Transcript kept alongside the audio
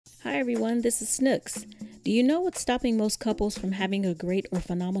Hi everyone, this is Snooks. Do you know what's stopping most couples from having a great or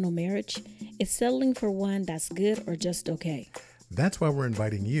phenomenal marriage? It's settling for one that's good or just okay. That's why we're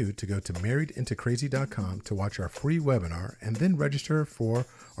inviting you to go to marriedintocrazy.com to watch our free webinar and then register for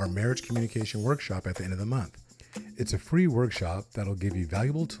our marriage communication workshop at the end of the month. It's a free workshop that'll give you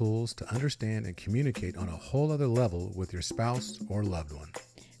valuable tools to understand and communicate on a whole other level with your spouse or loved one.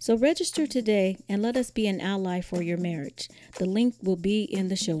 So register today and let us be an ally for your marriage. The link will be in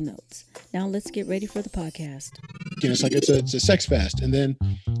the show notes. Now let's get ready for the podcast. It's like it's a sex fest, and then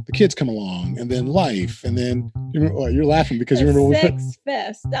the kids come along, and then life, and then you're laughing because you remember when sex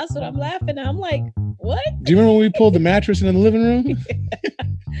fest. That's what I'm laughing at. I'm like, what? Do you remember when we pulled the mattress into the living room?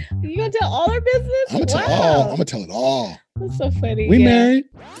 You gonna tell all our business? I'm gonna tell it all. That's so funny. We married.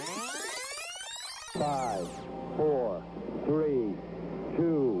 5, 4, 3,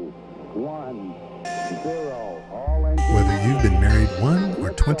 2, 1, 0. All engines. Whether you've been married 1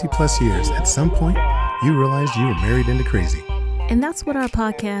 or 20 plus years, at some point, you realized you were married into crazy. And that's what our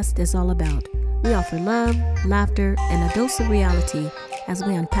podcast is all about. We offer love, laughter, and a dose of reality as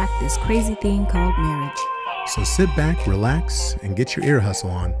we unpack this crazy thing called marriage. So sit back, relax, and get your ear hustle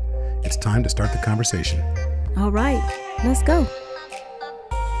on. It's time to start the conversation. All right, let's go.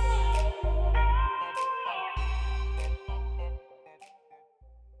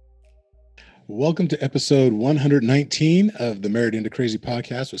 Welcome to episode 119 of the Married into Crazy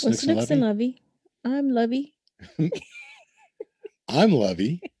podcast with Snooks and Lovey. Lovey. I'm Lovey. I'm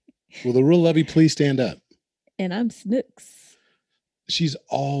Lovey. Will the real Lovey please stand up? And I'm Snooks. She's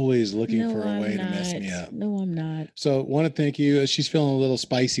always looking for a way to mess me up. No, I'm not. So want to thank you. She's feeling a little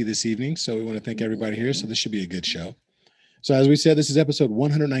spicy this evening, so we want to thank everybody here. So this should be a good show. So as we said, this is episode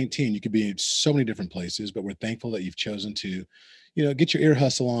 119. You could be in so many different places, but we're thankful that you've chosen to, get your ear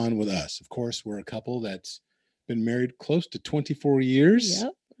hustle on with us. Of course, we're a couple that's been married close to 24 years.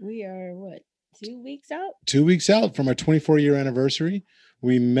 Yep. We are 2 weeks out? 2 weeks out from our 24-year anniversary.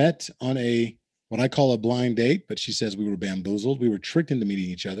 We met on what I call a blind date, but she says we were bamboozled. We were tricked into meeting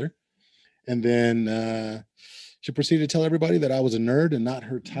each other. And then she proceeded to tell everybody that I was a nerd and not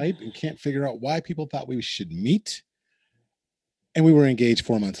her type and can't figure out why people thought we should meet. And we were engaged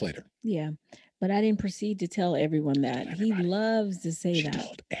 4 months later. Yeah, but I didn't proceed to tell everyone that. He loves to say she that.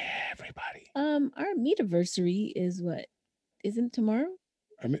 Told everybody. Our meet-iversary is what? Isn't tomorrow?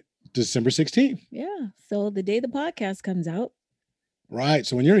 December 16th. Yeah, so the day the podcast comes out. Right.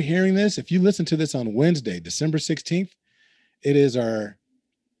 So when you're hearing this, if you listen to this on Wednesday, December 16th, it is our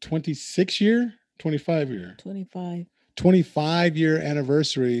 25-year 25-year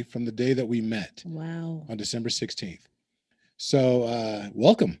anniversary from the day that we met. Wow. On December 16th. So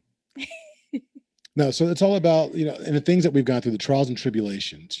welcome. No, so it's all about, and the things that we've gone through, the trials and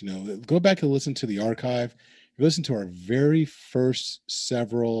tribulations. Go back and listen to the archive. Listen to our very first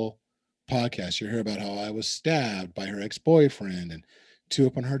several podcasts. You hear about how I was stabbed by her ex-boyfriend and 2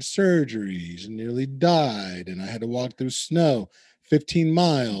 open heart surgeries and nearly died. And I had to walk through snow 15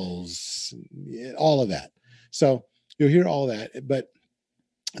 miles, all of that. So you'll hear all that. But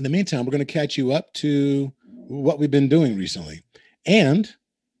in the meantime, we're going to catch you up to what we've been doing recently. And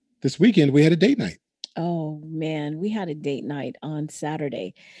this weekend, we had a date night. Oh, man, we had a date night on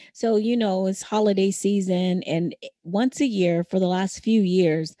Saturday. So, it's holiday season. And once a year for the last few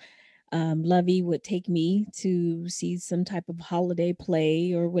years, Lovey would take me to see some type of holiday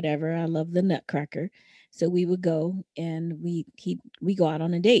play or whatever. I love the Nutcracker. So we would go and we go out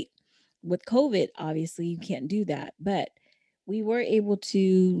on a date. With COVID, obviously, you can't do that. But we were able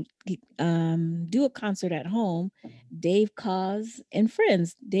to do a concert at home, Dave Cause and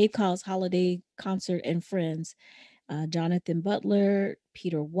Friends, Dave Cause Holiday Concert and Friends, Jonathan Butler,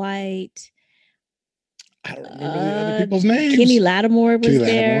 Peter White. I don't remember the other people's names. Kenny Lattimore was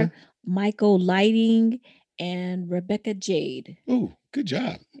there, Michael Lighting, and Rebecca Jade. Oh, good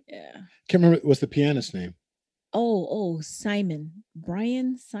job. Yeah. Can't remember, what's the pianist's name? Brian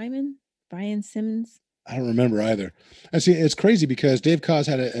Simmons. I don't remember either. And see, it's crazy because Dave Cause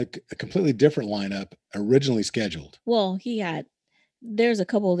had a completely different lineup originally scheduled. Well, there's a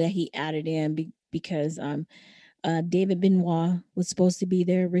couple that he added in because David Benoit was supposed to be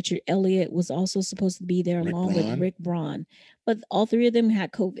there. Richard Elliott was also supposed to be there along with Rick Braun. But all 3 of them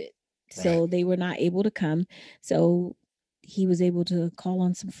had COVID. So they were not able to come. So he was able to call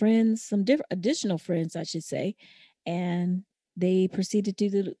on some friends, some additional friends, I should say. And they proceeded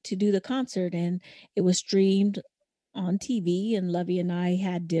to do the concert, and it was streamed on TV, and Lovey and I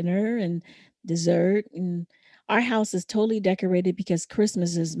had dinner and dessert, and our house is totally decorated because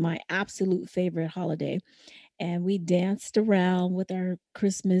Christmas is my absolute favorite holiday. And we danced around with our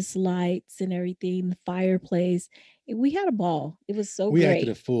Christmas lights and everything, the fireplace. We had a ball. It was so We acted a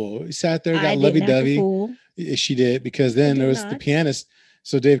great. fool. We sat there, I got didn't lovey act a dovey. fool. She did, because I then there did was the not. pianist.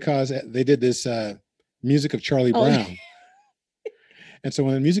 So Dave Cos, they did this music of Charlie Oh, Brown. And so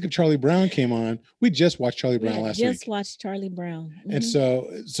when the music of Charlie Brown came on, we just watched Charlie we Brown had last just week. watched Charlie Brown. And so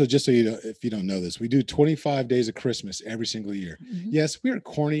just so you know, if you don't know this, we do 25 days of Christmas every single year. Mhm. Yes, we are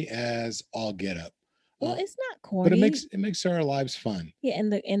corny as all get up. Well, it's not But corny. it makes our lives fun. Yeah,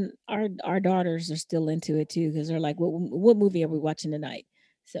 and our daughters are still into it too because they're like, what movie are we watching tonight?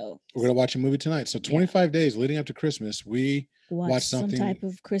 So We're gonna watch a movie tonight. So yeah, 25 days leading up to Christmas, we watch watch some something. type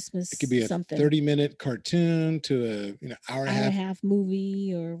of It Christmas could be a something, 30-minute cartoon to a hour and a hour and a half, half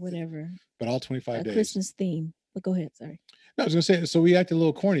movie or whatever, but all 25 a days. Christmas theme. But go ahead, sorry. No, I was gonna say, so we acted a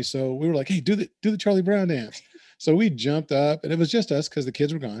little corny. So we were like, hey, do the Charlie Brown dance. So we jumped up, and it was just us because the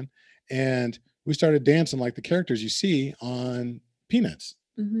kids were gone, and we started dancing like the characters you see on Peanuts,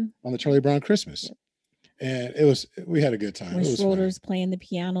 on the Charlie Brown Christmas. Yep. And we had a good time. When It was funny. Schroeder's playing the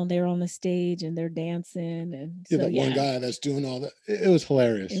piano, they're on the stage and they're dancing, and Yeah, so that one guy that's doing all that. It was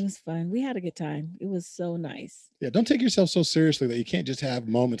hilarious. it was fun. We had a good time. It was so nice. Yeah, don't take yourself so seriously that you can't just have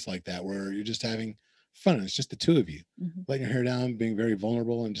moments like that where you're just having fun. It's just the two of you, letting your hair down, being very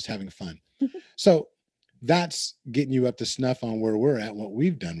vulnerable, and just having fun. So that's getting you up to snuff on where we're at, what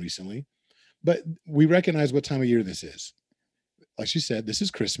we've done recently. But we recognize what time of year this is. Like she said, this is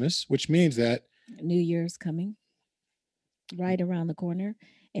Christmas, which means that New Year's coming right around the corner.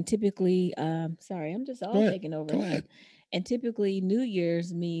 And typically, sorry, I'm just all taking over. Go ahead. And typically, New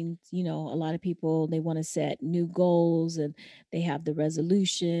Year's means, a lot of people, they want to set new goals and they have the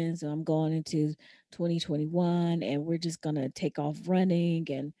resolutions. So I'm going into 2021 and we're just going to take off running,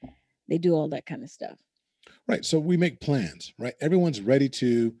 and they do all that kind of stuff. Right. So we make plans, right? Everyone's ready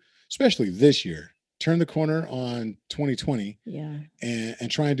to, especially this year, turn the corner on 2020. Yeah.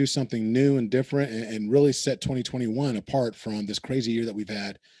 And try and do something new and different, and really set 2021 apart from this crazy year that we've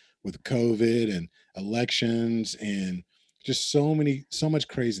had with COVID and elections and just so much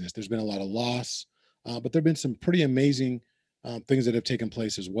craziness. There's been a lot of loss, but there've been some pretty amazing things that have taken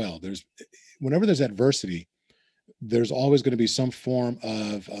place as well. Whenever there's adversity, there's always going to be some form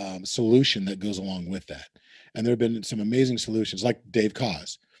of solution that goes along with that. And there have been some amazing solutions, like Dave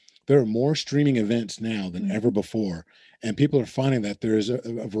Cause. There are more streaming events now than ever before, and people are finding that there is a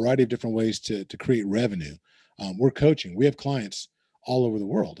variety of different ways to create revenue. We're coaching. We have clients all over the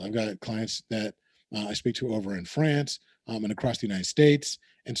world. I've got clients that I speak to over in France and across the United States,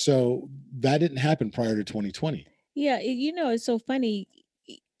 and so that didn't happen prior to 2020. Yeah. It's so funny.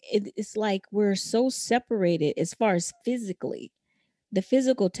 It's like we're so separated as far as physically, the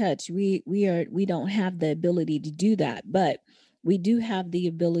physical touch. We don't have the ability to do that, but we do have the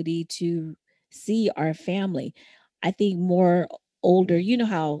ability to see our family. I think more older,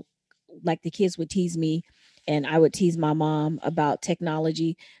 how like the kids would tease me and I would tease my mom about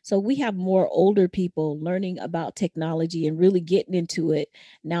technology. So we have more older people learning about technology and really getting into it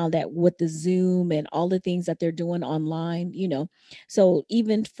now, that with the Zoom and all the things that they're doing online. So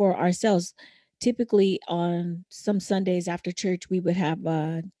even for ourselves, typically on some Sundays after church, we would have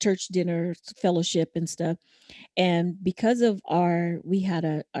church dinner, fellowship and stuff. And because of we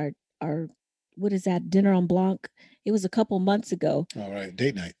had our what is that, dinner on Blanc? It was a couple months ago. All right,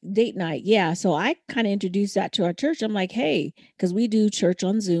 date night. Date night, yeah. So I kind of introduced that to our church. I'm like, hey, because we do church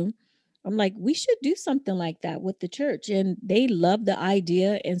on Zoom. I'm like, we should do something like that with the church. And they loved the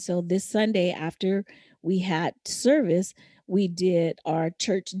idea. And so this Sunday, after we had service, we did our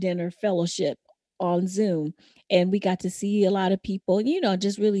church dinner fellowship on Zoom. And we got to see a lot of people,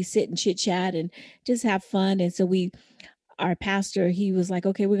 just really sit and chit chat and just have fun. And so our pastor, he was like,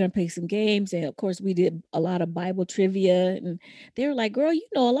 okay, we're going to play some games. And of course, we did a lot of Bible trivia. And they were like, girl, you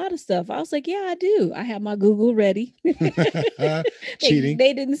know a lot of stuff. I was like, yeah, I do. I have my Google ready. Cheating.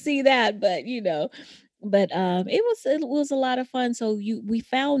 They didn't see that, but it was a lot of fun. So we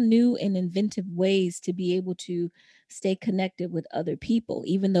found new and inventive ways to be able to stay connected with other people,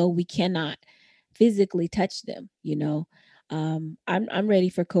 even though we cannot physically touch them. I'm ready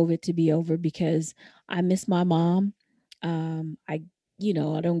for COVID to be over because I miss my mom. I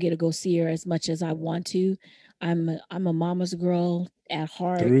don't get to go see her as much as I want to. I'm a mama's girl at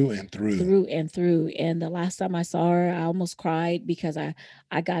heart, Through and through. through and through. And the last time I saw her, I almost cried because I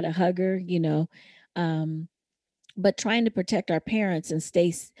got to hug her. Um, but trying to protect our parents and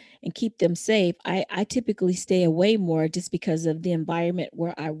and keep them safe, I typically stay away more just because of the environment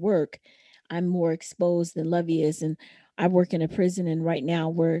where I work. I'm more exposed than Lovey is, and I work in a prison, and right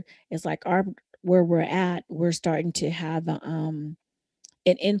now it's like where we're at, we're starting to have an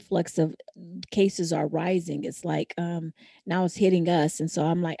influx of cases are rising. It's like now it's hitting us, and so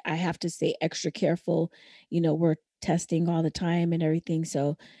I'm like, I have to stay extra careful. We're testing all the time and everything.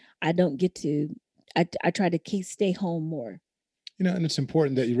 So I don't get to, I try to stay home more. And it's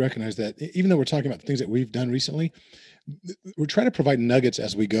important that you recognize that even though we're talking about the things that we've done recently, we're trying to provide nuggets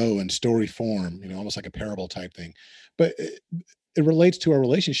as we go in story form, almost like a parable type thing. But it relates to our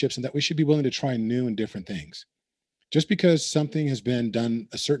relationships and that we should be willing to try new and different things. Just because something has been done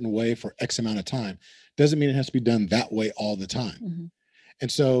a certain way for X amount of time doesn't mean it has to be done that way all the time. Mm-hmm.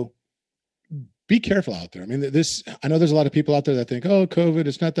 And so be careful out there. I mean, I know there's a lot of people out there that think, oh, COVID,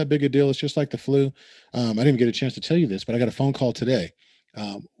 it's not that big a deal. It's just like the flu. I didn't even get a chance to tell you this, but I got a phone call today.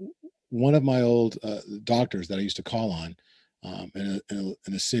 One of my old doctors that I used to call on in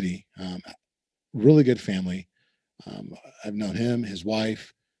a city, really good family. I've known him, his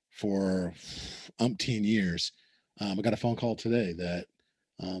wife for umpteen years. I got a phone call today that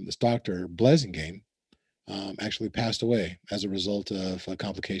this doctor, Blessingame, actually passed away as a result of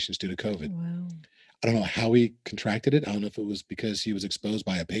complications due to COVID. Wow. I don't know how he contracted it. I don't know if it was because he was exposed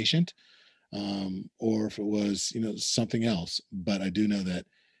by a patient or if it was, something else. But I do know that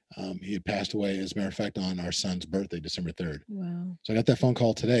he had passed away, as a matter of fact, on our son's birthday, December 3rd. Wow. So I got that phone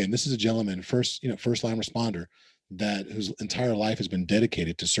call today. And this is a gentleman, first line responder, whose entire life has been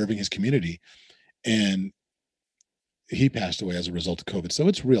dedicated to serving his community. And he passed away as a result of COVID. So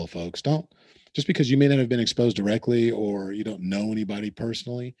it's real, folks. Just because you may not have been exposed directly or you don't know anybody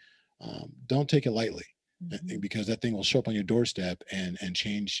personally, don't take it lightly, because that thing will show up on your doorstep and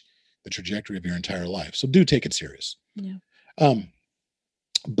change the trajectory of your entire life. So do take it serious. Yeah.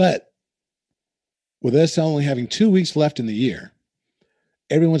 But with us only having 2 weeks left in the year,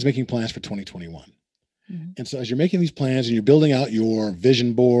 everyone's making plans for 2021. And so as you're making these plans and you're building out your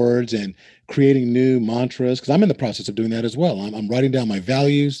vision boards and creating new mantras, because I'm in the process of doing that as well. I'm writing down my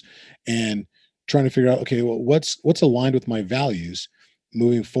values and trying to figure out, okay, well, what's aligned with my values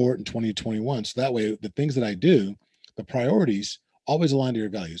moving forward in 2021. So that way, the things that I do, the priorities, always align to your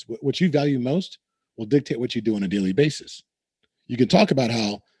values. What you value most will dictate what you do on a daily basis. You can talk about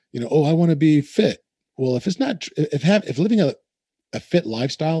how, I want to be fit. Well, if it's not, if living a fit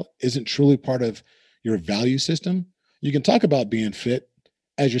lifestyle isn't truly part of your value system, you can talk about being fit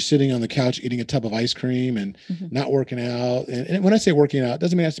as you're sitting on the couch eating a tub of ice cream and not working out. And when I say working out, it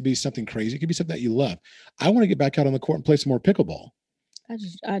doesn't mean it has to be something crazy. It could be something that you love. I want to get back out on the court and play some more pickleball.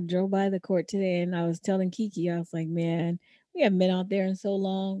 I drove by the court today and I was telling Kiki, I was like, man, we haven't been out there in so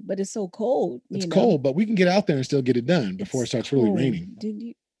long, but it's so cold. It's cold, but we can get out there and still get it done before it starts really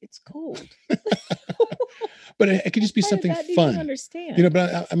raining. It's cold. But it could just be something fun. Understand.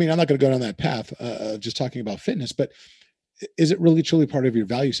 But I mean, I'm not going to go down that path of just talking about fitness, but is it really truly part of your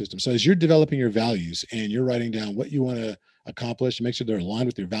value system? So as you're developing your values and you're writing down what you want to accomplish and make sure they're aligned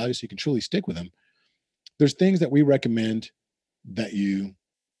with your values so you can truly stick with them, there's things that we recommend that you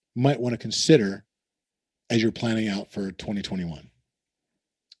might want to consider as you're planning out for 2021.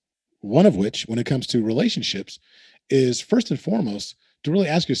 One of which, when it comes to relationships, is first and foremost to really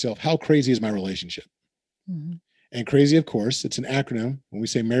ask yourself, how crazy is my relationship? And crazy, of course, it's an acronym. When we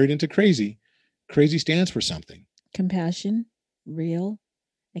say married into crazy, crazy stands for something. Compassion, real,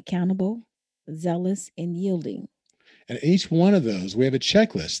 accountable, zealous, and yielding. And each one of those, we have a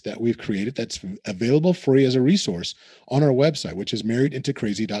checklist that we've created that's available free as a resource on our website, which is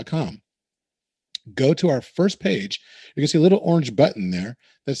marriedintocrazy.com. Go to our first page. You can see a little orange button there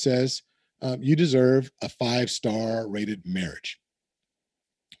that says, you deserve a 5-star rated marriage.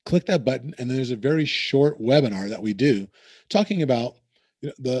 Click that button, and then there's a very short webinar that we do talking about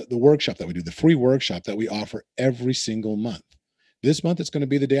the workshop that we do, the free workshop that we offer every single month. This month, it's going to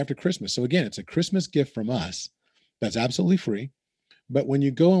be the day after Christmas. So again, it's a Christmas gift from us that's absolutely free. But when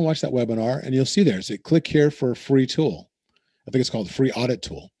you go and watch that webinar, and you'll see there, say, click here for a free tool. I think it's called the free audit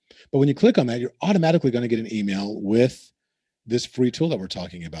tool. But when you click on that, you're automatically going to get an email with this free tool that we're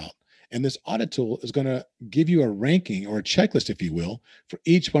talking about. And this audit tool is going to give you a ranking or a checklist, if you will, for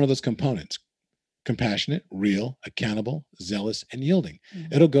each one of those components: compassionate, real, accountable, zealous, and yielding.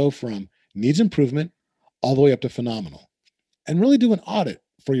 It'll go from needs improvement all the way up to phenomenal. And really do an audit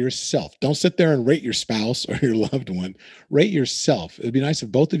for yourself. Don't sit there and rate your spouse or your loved one. Rate yourself. It'd be nice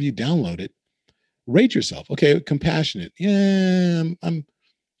if both of you download it. Rate yourself. Okay, compassionate. Yeah,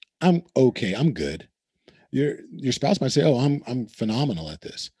 I'm okay. I'm good. Your spouse might say, "Oh, I'm phenomenal at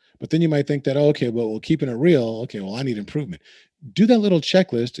this." But then you might think that, oh, okay, well, keeping it real. Okay, well, I need improvement. Do that little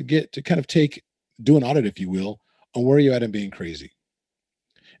checklist to kind of do an audit, if you will, on where you're at in being crazy.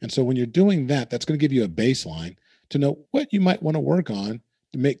 And so when you're doing that, that's going to give you a baseline to know what you might want to work on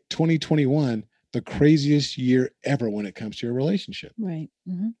to make 2021 the craziest year ever when it comes to your relationship. Right.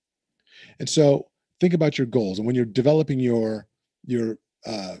 And so think about your goals. And when you're developing the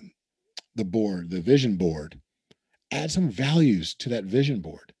board, the vision board, add some values to that vision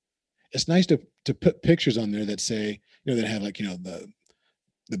board. It's nice to put pictures on there that say, that have like,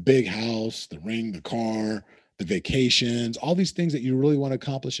 the big house, the ring, the car, the vacations, all these things that you really want to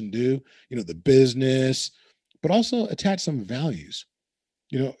accomplish and do, the business, but also attach some values.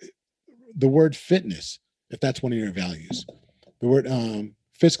 You know, the word fitness, if that's one of your values, the word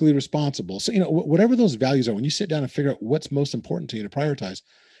fiscally responsible. So, whatever those values are, when you sit down and figure out what's most important to you to prioritize,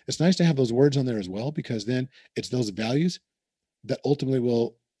 it's nice to have those words on there as well, because then it's those values that ultimately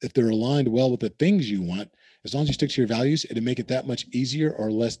will, if they're aligned well with the things you want, as long as you stick to your values, it'll make it that much easier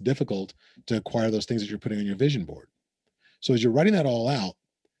or less difficult to acquire those things that you're putting on your vision board. So as you're writing that all out,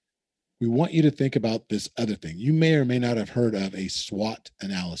 we want you to think about this other thing. You may or may not have heard of a SWOT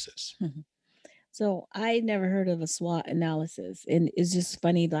analysis. So I never heard of a SWOT analysis, and it's just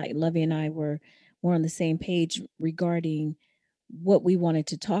funny. Like Lovey and I were on the same page regarding what we wanted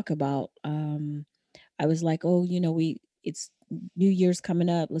to talk about. I was like, oh, it's New Year's coming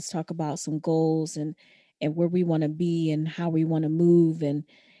up. Let's talk about some goals and where we want to be and how we want to move, and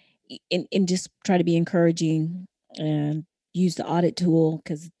just try to be encouraging and use the audit tool,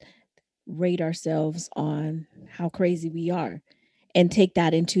 because rate ourselves on how crazy we are, and take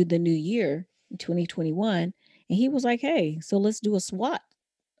that into the new year, 2021. And he was like, hey, so let's do a SWOT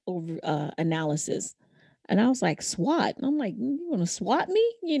over analysis. And I was like, SWAT? And I'm like, you want to SWAT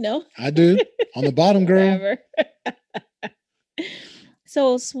me? I do. On the bottom, girl.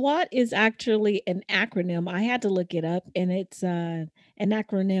 So SWOT is actually an acronym. I had to look it up, and it's an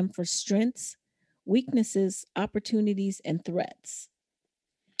acronym for strengths, weaknesses, opportunities, and threats.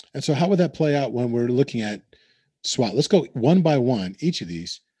 And so how would that play out when we're looking at SWOT? Let's go one by one, each of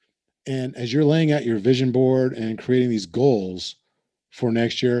these. And as you're laying out your vision board and creating these goals for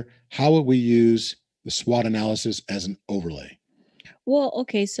next year, how would we use the SWOT analysis as an overlay? Well,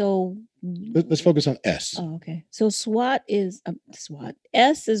 okay, so let's focus on S. Oh, okay. So SWOT is SWOT.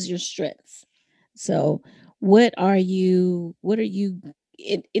 S is your strengths. So what are you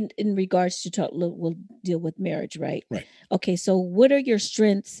in regards to talk, we'll deal with marriage, right? Right. Okay, so what are your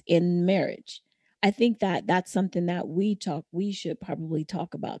strengths in marriage? I think that that's something that we should probably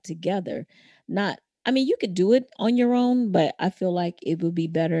talk about together. Not, I mean, you could do it on your own, but I feel like it would be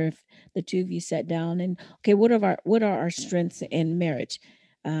better if the two of you sat down and, okay, what are our strengths in marriage?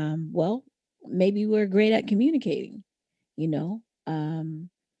 Well, maybe we're great at communicating, you know.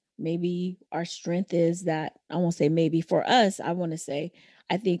 Maybe our strength is that, I won't say maybe, for us, I want to say,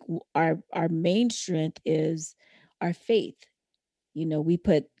 I think our main strength is our faith. We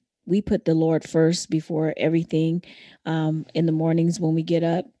put the Lord first before everything. In the mornings when we get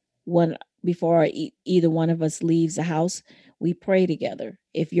up, one before either one of us leaves the house, we pray together.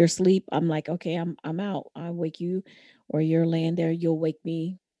 If you're asleep, I'm like, okay, I'm out. I'll wake you, or you're laying there, you'll wake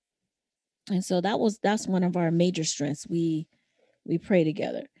me. And so that's one of our major strengths. We pray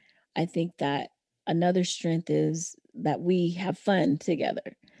together. I think that another strength is that we have fun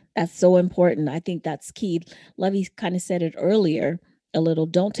together. That's so important. I think that's key. Lovey kind of said it earlier a little.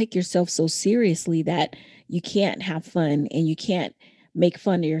 Don't take yourself so seriously that you can't have fun and you can't make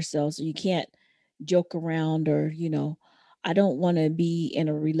fun of yourselves, or you can't joke around, or I don't want to be in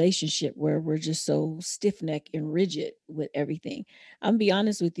a relationship where we're just so stiff necked and rigid with everything. I'm be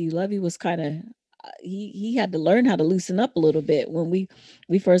honest with you, Lovey was kind of he had to learn how to loosen up a little bit when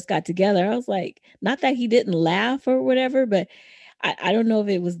we first got together. I was like, not that he didn't laugh or whatever, but I don't know if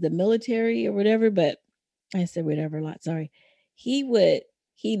it was the military or whatever, but I said whatever a lot. Sorry. He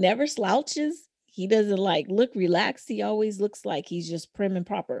never slouches. He doesn't like look relaxed. He always looks like he's just prim and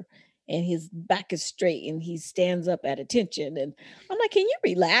proper, and his back is straight and he stands up at attention. And I'm like, can you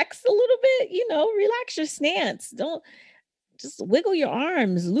relax a little bit? Relax your stance. Don't just wiggle your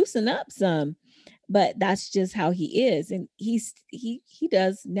arms, loosen up some. But that's just how he is. And he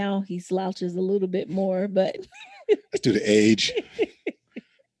does now, he slouches a little bit more, but that's due to age.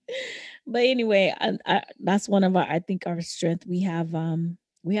 But anyway, that's one of I think our strength. We have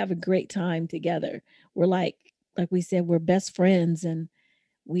a great time together. We're like we said, we're best friends, and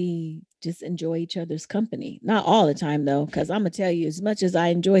we just enjoy each other's company. Not all the time though, because I'm gonna tell you, as much as I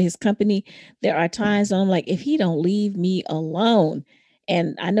enjoy his company, there are times I'm like, if he don't leave me alone.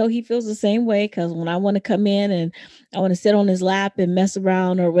 And I know he feels the same way, because when I want to come in and I want to sit on his lap and mess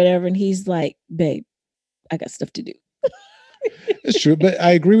around or whatever, and he's like, babe, I got stuff to do. It's true, but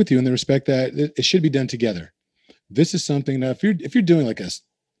I agree with you in the respect that it should be done together. This is something that if you're doing like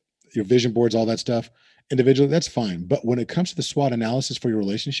your vision boards, all that stuff individually, that's fine. But when it comes to the SWOT analysis for your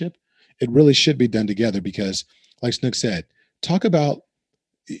relationship, it really should be done together, because, like Snook said, talk about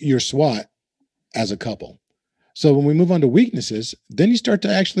your SWOT as a couple. So when we move on to weaknesses, then you start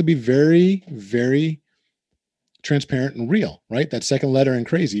to actually be very, very transparent and real, right? That second letter in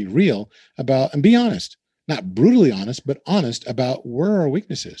crazy, real about, and be honest, not brutally honest, but honest about where our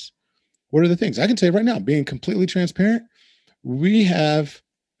weaknesses. What are the things? I can tell you right now, being completely transparent, we have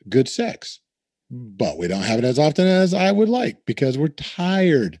good sex, but we don't have it as often as I would like because we're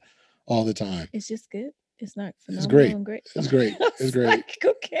tired all the time. It's just good. It's not phenomenal It's great. and great. It's great. It's great. Like,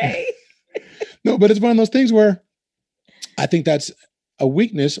 okay. No, but it's one of those things where I think that's a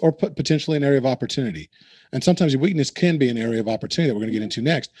weakness or potentially an area of opportunity. And sometimes your weakness can be an area of opportunity that we're going to get into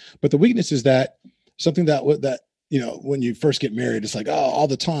next. But the weakness is that something that when you first get married, it's like, oh, all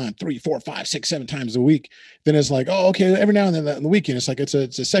the time, 3, 4, 5, 6, 7 times a week. Then it's like, oh, okay, every now and then on the weekend, it's like it's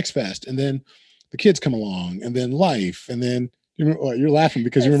a sex fest. And then the kids come along, and then life, and then you're laughing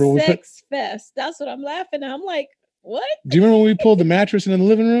because you remember when we put sex fest. That's what I'm laughing at. I'm like, what? Do you remember when we pulled the mattress in the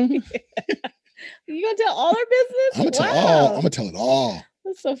living room? You gonna tell all our business? I'm gonna tell it all.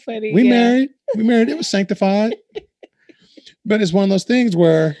 That's so funny. We married. It was sanctified. But it's one of those things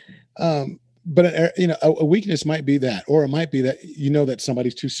where, but a weakness might be that, or it might be that that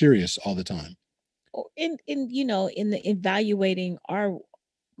somebody's too serious all the time. In the evaluating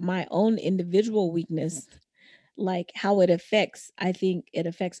my own individual weakness, like how it affects, I think it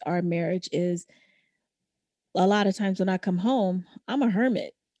affects our marriage is a lot of times when I come home, I'm a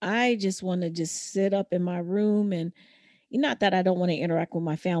hermit. I just want to just sit up in my room, and not that I don't want to interact with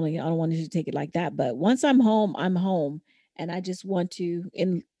my family. I don't want to take it like that. But once I'm home, I'm home. And I just want to,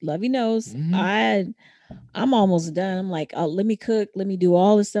 and Lovey knows, I'm almost done. I'm like, oh, let me cook. Let me do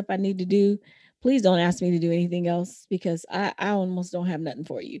all the stuff I need to do. Please don't ask me to do anything else because I almost don't have nothing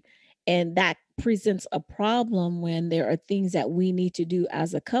for you. And that presents a problem when there are things that we need to do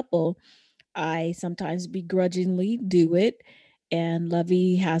as a couple. I sometimes begrudgingly do it, and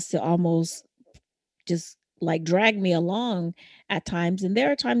Lovey has to almost just like drag me along at times. And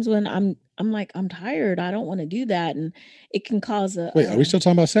there are times when I'm like, I'm tired. I don't want to do that, and it can cause a. Wait, are we still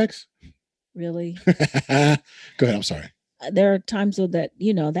talking about sex? Really? Go ahead. I'm sorry. There are times so that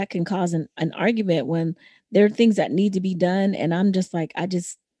that can cause an argument when there are things that need to be done, and I'm just like, I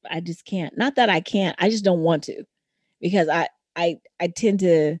just can't. Not that I can't. I just don't want to, because I tend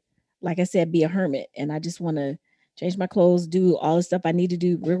to, like I said, be a hermit, and I just want to change my clothes, do all the stuff I need to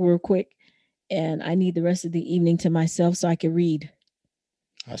do real quick, and I need the rest of the evening to myself so I can read.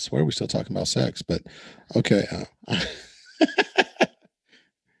 I swear we're still talking about sex, but okay.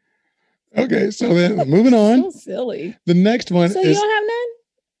 Okay, so then moving on. So silly. The next one so is. You don't have none?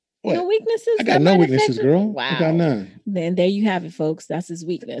 What? No weaknesses? I got no weaknesses, girl. Wow. I got none. Then there you have it, folks. That's his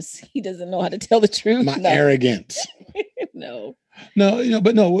weakness. He doesn't know how to tell the truth. My arrogance. No. No,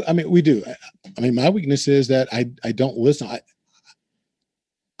 but no, I mean, we do. I mean, my weakness is that I don't listen.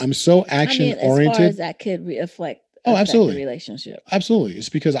 I'm so action oriented. As far as that could reflect absolutely. The relationship. Absolutely. It's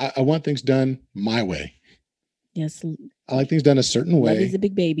because I want things done my way. Yes. I like things done a certain way. He's a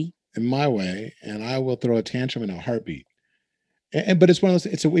big baby. In my way, and I will throw a tantrum in a heartbeat. But it's one of those,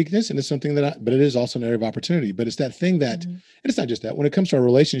 it's a weakness, and it's something but it is also an area of opportunity. But it's that thing that, and it's not just that. When it comes to our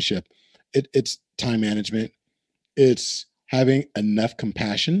relationship, it's time management. It's having enough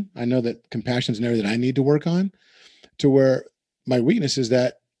compassion. I know that compassion is an area that I need to work on, to where my weakness is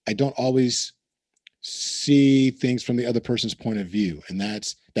that I don't always see things from the other person's point of view. And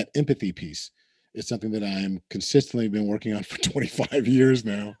that's that empathy piece. It's something that I'm consistently been working on for 25 years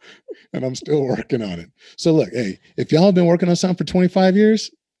now, and I'm still working on it. So look, hey, if y'all have been working on something for 25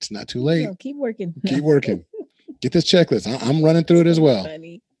 years, it's not too late. Keep working. Keep working. Get this checklist. I'm running through it as well.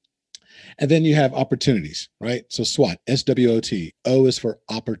 Funny. And then you have opportunities, right? So SWOT, S.W.O.T. O is for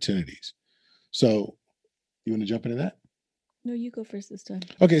opportunities. So you want to jump into that? No, you go first this time.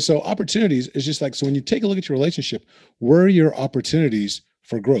 Okay, so opportunities is just like, so when you take a look at your relationship, where are your opportunities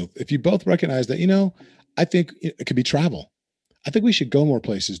for growth? If you both recognize that, I think it could be travel. I think we should go more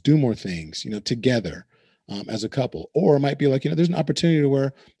places, do more things, together as a couple. Or it might be like, there's an opportunity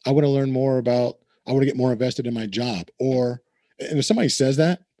where I want to learn more about, I want to get more invested in my job. And if somebody says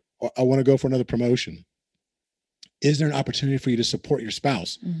that, or I want to go for another promotion, is there an opportunity for you to support your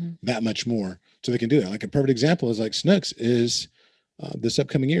spouse that much more so they can do that? Like a perfect example is like Snooks is this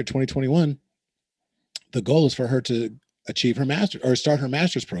upcoming year, 2021. The goal is for her to achieve her master's or start her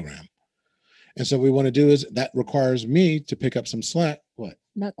master's program. And so what we want to do is that requires me to pick up some slack. What?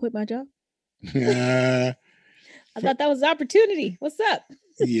 Not quit my job? I thought that was an opportunity. What's up?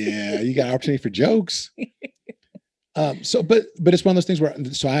 Yeah, you got opportunity for jokes. But it's one of those things where,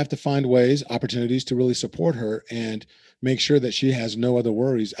 so I have to find ways, opportunities to really support her and make sure that she has no other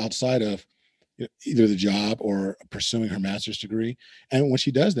worries outside of either the job or pursuing her master's degree. And when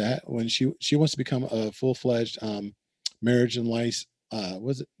she does that, when she wants to become a full-fledged marriage and life,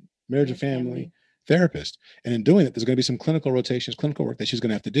 marriage and family therapist. And in doing it, there's going to be some clinical rotations, clinical work that she's going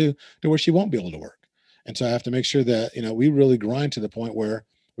to have to do to where she won't be able to work. And so I have to make sure that, we really grind to the point where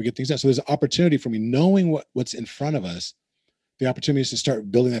we get things done. So there's an opportunity for me knowing what's in front of us. The opportunity is to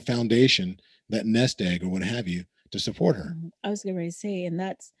start building that foundation, that nest egg or what have you, to support her. I was going to say, and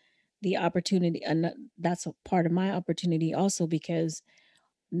that's the opportunity, and that's a part of my opportunity also, because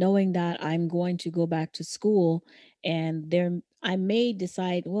knowing that I'm going to go back to school, and there I may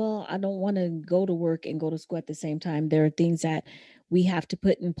decide, well, I don't want to go to work and go to school at the same time. There are things that we have to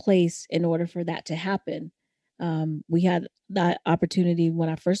put in place in order for that to happen. We had that opportunity when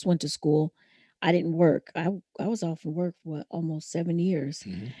I first went to school. I didn't work. I was off of work for almost 7 years,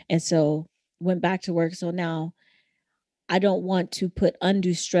 Mm-hmm. and so went back to work. So now I don't want to put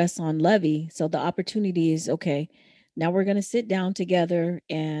undue stress on Levy. So the opportunity is okay. Now we're going to sit down together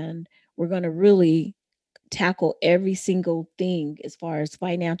and we're going to really tackle every single thing as far as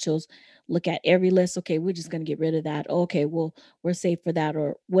financials. Look at every list. Okay, we're just going to get rid of that. Okay, well, we're safe for that,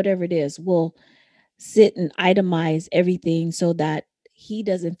 or whatever it is. We'll sit and itemize everything so that he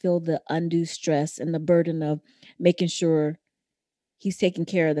doesn't feel the undue stress and the burden of making sure he's taking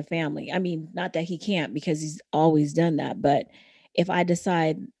care of the family. I mean, not that he can't, because he's always done that, but if I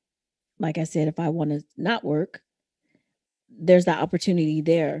decide, like I said, if I want to not work, there's that opportunity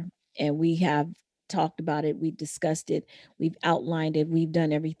there. And we have talked about it, we've discussed it, we've outlined it, we've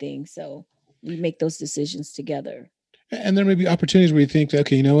done everything. So we make those decisions together. And there may be opportunities where you think,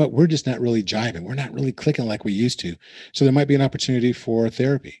 okay, you know what, we're just not really jiving. We're not really clicking like we used to. So there might be an opportunity for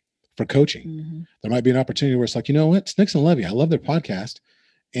therapy, for coaching. Mm-hmm. There might be an opportunity where it's like, you know what, Snicks and Levy, I love their podcast.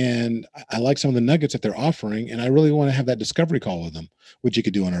 And I like some of the nuggets that they're offering. And I really want to have that discovery call with them, which you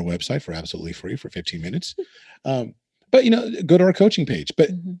could do on our website for absolutely free for 15 minutes. But, go to our coaching page.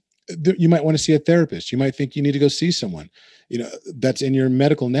 But Mm-hmm. You might want to see a therapist. You might think you need to go see someone, that's in your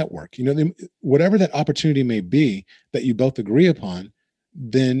medical network, whatever that opportunity may be that you both agree upon,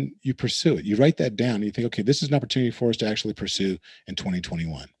 then you pursue it. You write that down and you think, okay, this is an opportunity for us to actually pursue in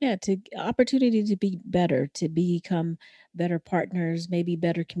 2021. Yeah, to opportunity to be better, to become better partners, maybe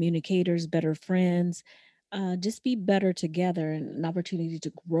better communicators, better friends, just be better together, and an opportunity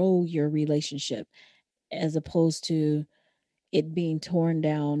to grow your relationship as opposed to it being torn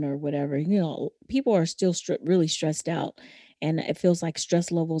down or whatever. People are still really stressed out. And it feels like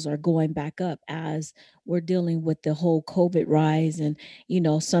stress levels are going back up as we're dealing with the whole COVID rise. And,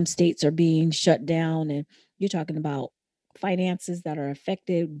 some states are being shut down. And you're talking about finances that are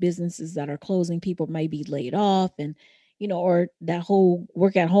affected, businesses that are closing, people may be laid off. And, or that whole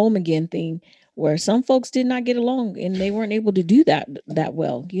work at home again thing where some folks did not get along and they weren't able to do that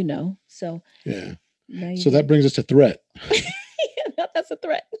well. So Yeah. now you So get that brings us to threat. that's a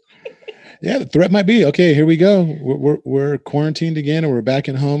threat. Yeah, the threat might be, okay, here we go. We're quarantined again, and we're back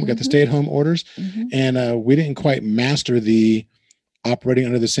at home. We got the stay-at-home orders, and we didn't quite master the operating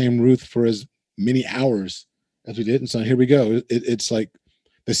under the same roof for as many hours as we did. And so here we go. It's like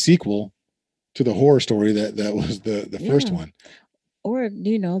the sequel to the horror story that was the first one. Or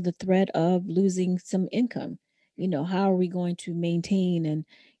the threat of losing some income. How are we going to maintain and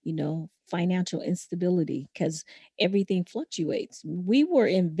financial instability, because everything fluctuates. We were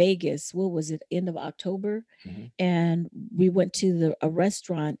in Vegas, what was it, end of October, and we went to a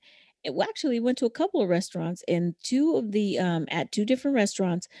restaurant. We actually went to a couple of restaurants, and two of the at two different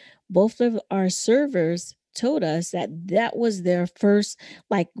restaurants, both of our servers told us that was their first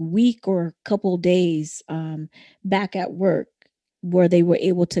like week or couple days back at work, where they were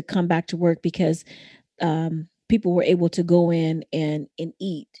able to come back to work because people were able to go in and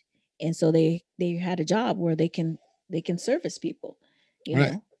eat, and so they had a job where they can service people.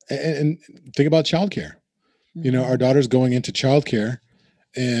 Right. And think about childcare. Our daughter's going into childcare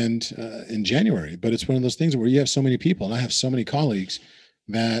and in January, but it's one of those things where you have so many people, and I have so many colleagues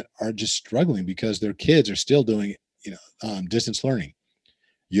that are just struggling because their kids are still doing distance learning.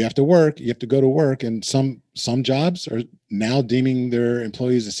 You have to work, you have to go to work, and some jobs are now deeming their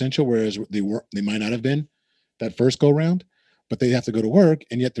employees essential, whereas they might not have been that first go round, but they have to go to work,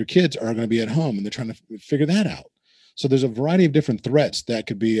 and yet their kids are going to be at home, and they're trying to figure that out. So there's a variety of different threats that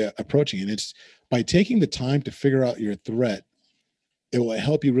could be approaching, and it's by taking the time to figure out your threat, it will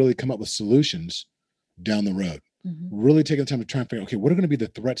help you really come up with solutions down the road. Really taking the time to try and figure out, okay, what are going to be the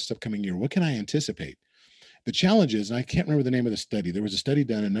threats this upcoming year? What can I anticipate? The challenge is, and I can't remember the name of the study. There was a study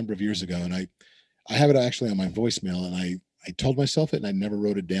done a number of years ago, and I have it actually on my voicemail, and I told myself it, and I never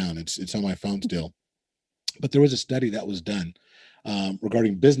wrote it down. It's on my phone still. But there was a study that was done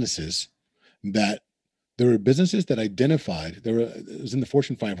regarding businesses, that there were businesses that identified, it was in the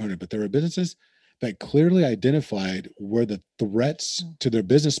Fortune 500, but there were businesses that clearly identified where the threats to their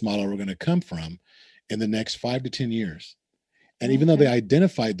business model were going to come from. in the next 5 to 10 years. And even though they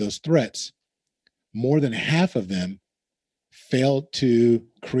identified those threats, more than half of them failed to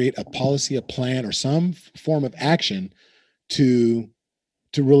create a policy, a plan, or some form of action to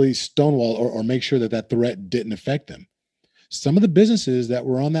really stonewall or make sure that that threat didn't affect them. Some of the businesses that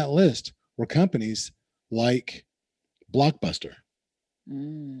were on that list were companies like Blockbuster.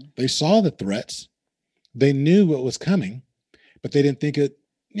 They saw the threats, they knew what was coming, but they didn't think it.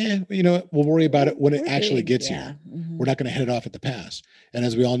 Yeah, you know, we'll worry about it when it actually gets here. We're not going to head it off at the pass. And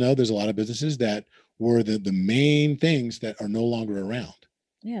as we all know, there's a lot of businesses that were the main things that are no longer around.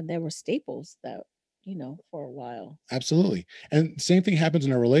 Yeah, there were staples that, for a while. Absolutely. And same thing happens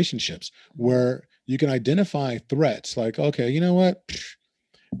in our relationships where you can identify threats like, okay, you know what?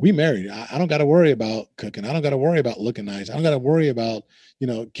 We married. I don't got to worry about cooking. I don't got to worry about looking nice. I don't got to worry about,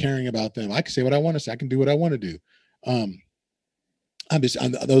 caring about them. I can say what I want to say. I can do what I want to do.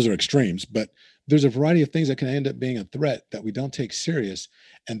 Those are extremes, but there's a variety of things that can end up being a threat that we don't take serious.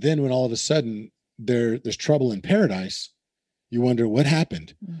 And then when all of a sudden there's trouble in paradise, you wonder what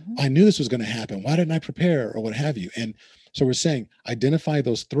happened. I knew this was going to happen. Why didn't I prepare or what have you? And so we're saying identify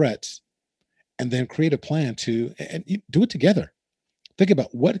those threats and then create a plan to and do it together. Think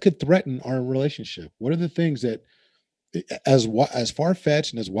about what could threaten our relationship. What are the things that, as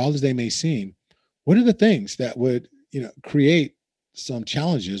far-fetched and as wild as they may seem, what are the things that would create some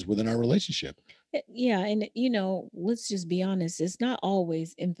challenges within our relationship? Yeah, and let's just be honest, it's not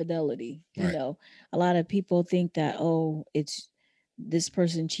always infidelity. Right. A lot of people think that, oh, it's this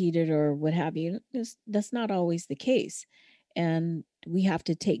person cheated or what have you. That's not always the case. And we have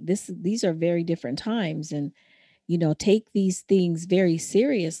to take these are very different times, and take these things very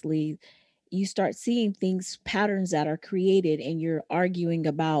seriously. You start seeing patterns that are created, and you're arguing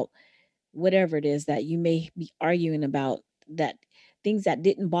about whatever it is that you may be arguing about, that things that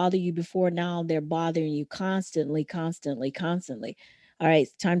didn't bother you before, now they're bothering you constantly, constantly, constantly. All right,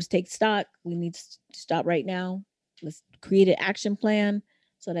 it's time to take stock. We need to stop right now. Let's create an action plan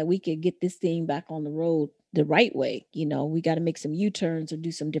so that we could get this thing back on the road the right way. We got to make some U-turns or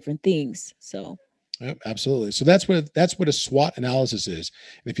do some different things. So Yep, absolutely. So that's what a SWOT analysis is.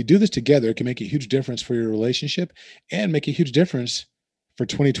 And if you do this together, it can make a huge difference for your relationship and make a huge difference for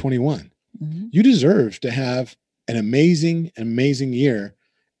 2021. You deserve to have an amazing, amazing year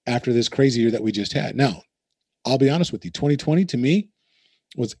after this crazy year that we just had. Now, I'll be honest with you, 2020 to me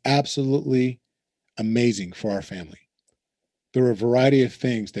was absolutely amazing for our family. There were a variety of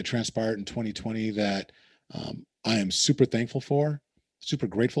things that transpired in 2020 that I am super thankful for, super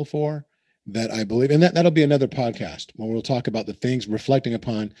grateful for, that I believe, and that'll be another podcast where we'll talk about the things reflecting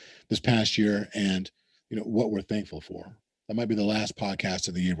upon this past year and what we're thankful for. That might be the last podcast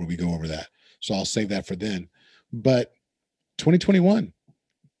of the year where we go over that. So I'll save that for then. But 2021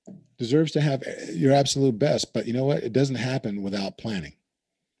 deserves to have your absolute best. But you know what? It doesn't happen without planning.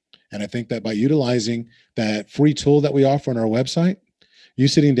 And I think that by utilizing that free tool that we offer on our website, you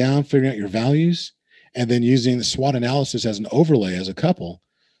sitting down, figuring out your values, and then using the SWOT analysis as an overlay as a couple,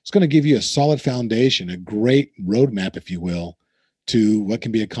 it's going to give you a solid foundation, a great roadmap, if you will, to what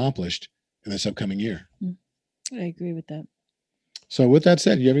can be accomplished in this upcoming year. I agree with that. So with that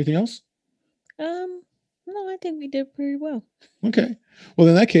said, you have anything else? No, I think we did pretty well. Okay. Well,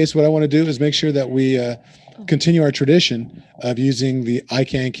 in that case, what I want to do is make sure that we continue our tradition of using the I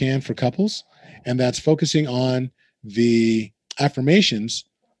Can for couples, and that's focusing on the affirmations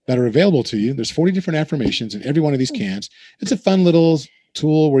that are available to you. There's 40 different affirmations in every one of these cans. It's a fun little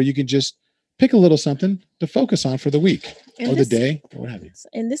tool where you can just pick a little something to focus on for the week or the day or what have you.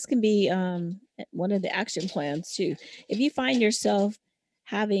 And this can be one of the action plans too. If you find yourself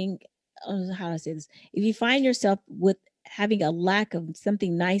having, how do I say this? If you find yourself with having a lack of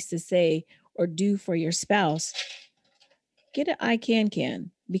something nice to say or do for your spouse, get an I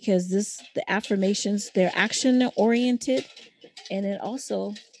can, because the affirmations, they're action oriented, and it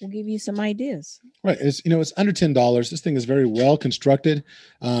also will give you some ideas. Right. It's under $10. This thing is very well constructed.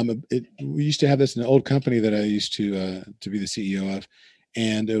 We used to have this in an old company that I used to be the CEO of,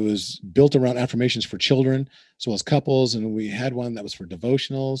 and it was built around affirmations for children as well as couples. And we had one that was for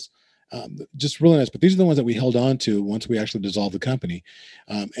devotionals. Just really nice. But these are the ones that we held on to once we actually dissolved the company.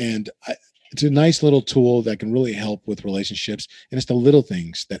 It's a nice little tool that can really help with relationships. And it's the little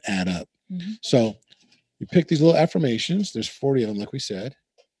things that add up. So you pick these little affirmations. There's 40 of them, like we said.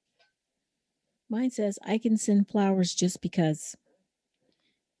 Mine says, I can send flowers just because.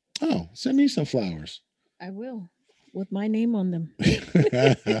 Oh, send me some flowers. I will, with my name on them.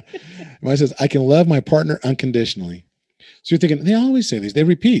 Mine says, I can love my partner unconditionally. So you're thinking, they always say these. They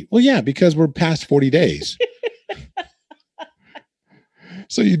repeat. Well, yeah, because we're past 40 days.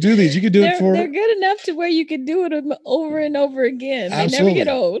 So you do these. You can do it for. They're good enough to where you can do it over and over again. They never get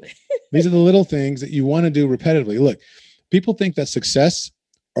old. These are the little things that you want to do repetitively. Look, people think that success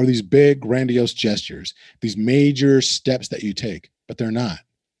are these big, grandiose gestures, these major steps that you take, but they're not.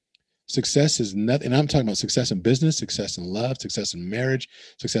 Success is nothing. And I'm talking about success in business, success in love, success in marriage,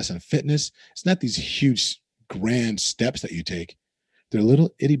 success in fitness. It's not these huge, grand steps that you take. They're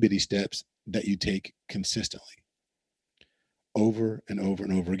little itty bitty steps that you take consistently over and over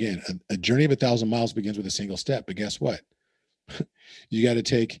and over again. A journey of 1,000 miles begins with a single step. But guess what? You got to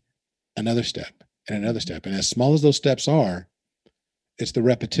take another step and another step. And as small as those steps are, it's the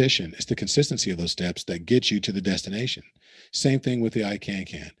repetition, it's the consistency of those steps that get you to the destination. Same thing with the I Can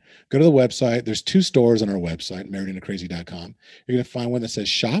Can. Go to the website. There's 2 stores on our website, marriedandcrazy.com. You're going to find one that says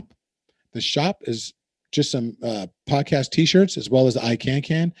shop. The shop is just some podcast t-shirts as well as the I Can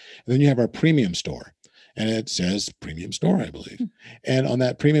Can. And then you have our premium store. And it says premium store, I believe. And on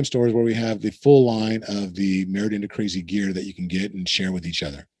that premium store is where we have the full line of the Married into Crazy gear that you can get and share with each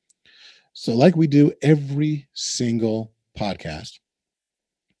other. So like we do every single podcast,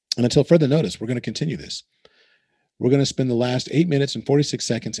 and until further notice, we're going to continue this. We're going to spend the last 8 minutes and 46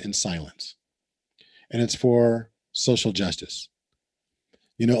 seconds in silence. And it's for social justice.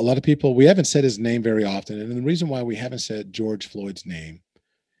 You know, a lot of people, we haven't said his name very often. And the reason why we haven't said George Floyd's name,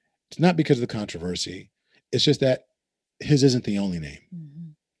 it's not because of the controversy. It's just that his isn't the only name. Mm-hmm.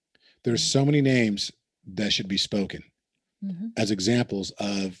 There's so many names that should be spoken as examples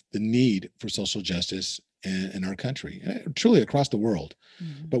of the need for social justice in our country, truly across the world.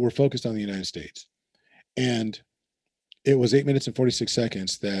 But we're focused on the United States. And it was 8 minutes and 46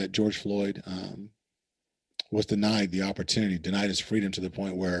 seconds that George Floyd was denied the opportunity, denied his freedom to the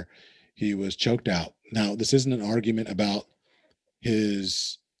point where he was choked out. Now, this isn't an argument about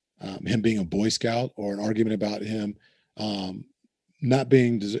his him being a Boy Scout or an argument about him not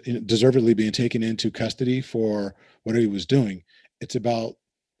being deservedly being taken into custody for what he was doing. It's about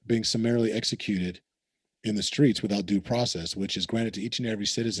being summarily executed in the streets without due process, which is granted to each and every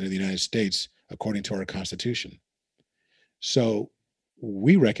citizen of the United States according to our Constitution. So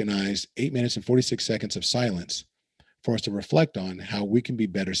we recognize 8 minutes and 46 seconds of silence for us to reflect on how we can be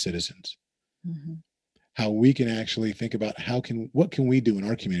better citizens, how we can actually think about what can we do in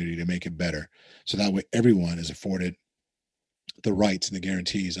our community to make it better, so that way everyone is afforded the rights and the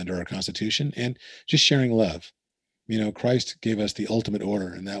guarantees under our Constitution, and just sharing love. You know, Christ gave us the ultimate order,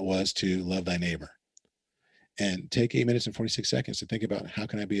 and that was to love thy neighbor. And take 8 minutes and 46 seconds to think about, how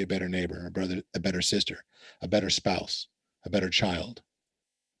can I be a better neighbor, a brother, a better sister, a better spouse, a better child,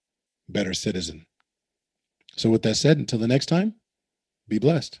 better citizen. So with that said, until the next time, be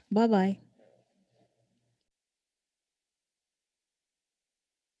blessed. Bye-bye.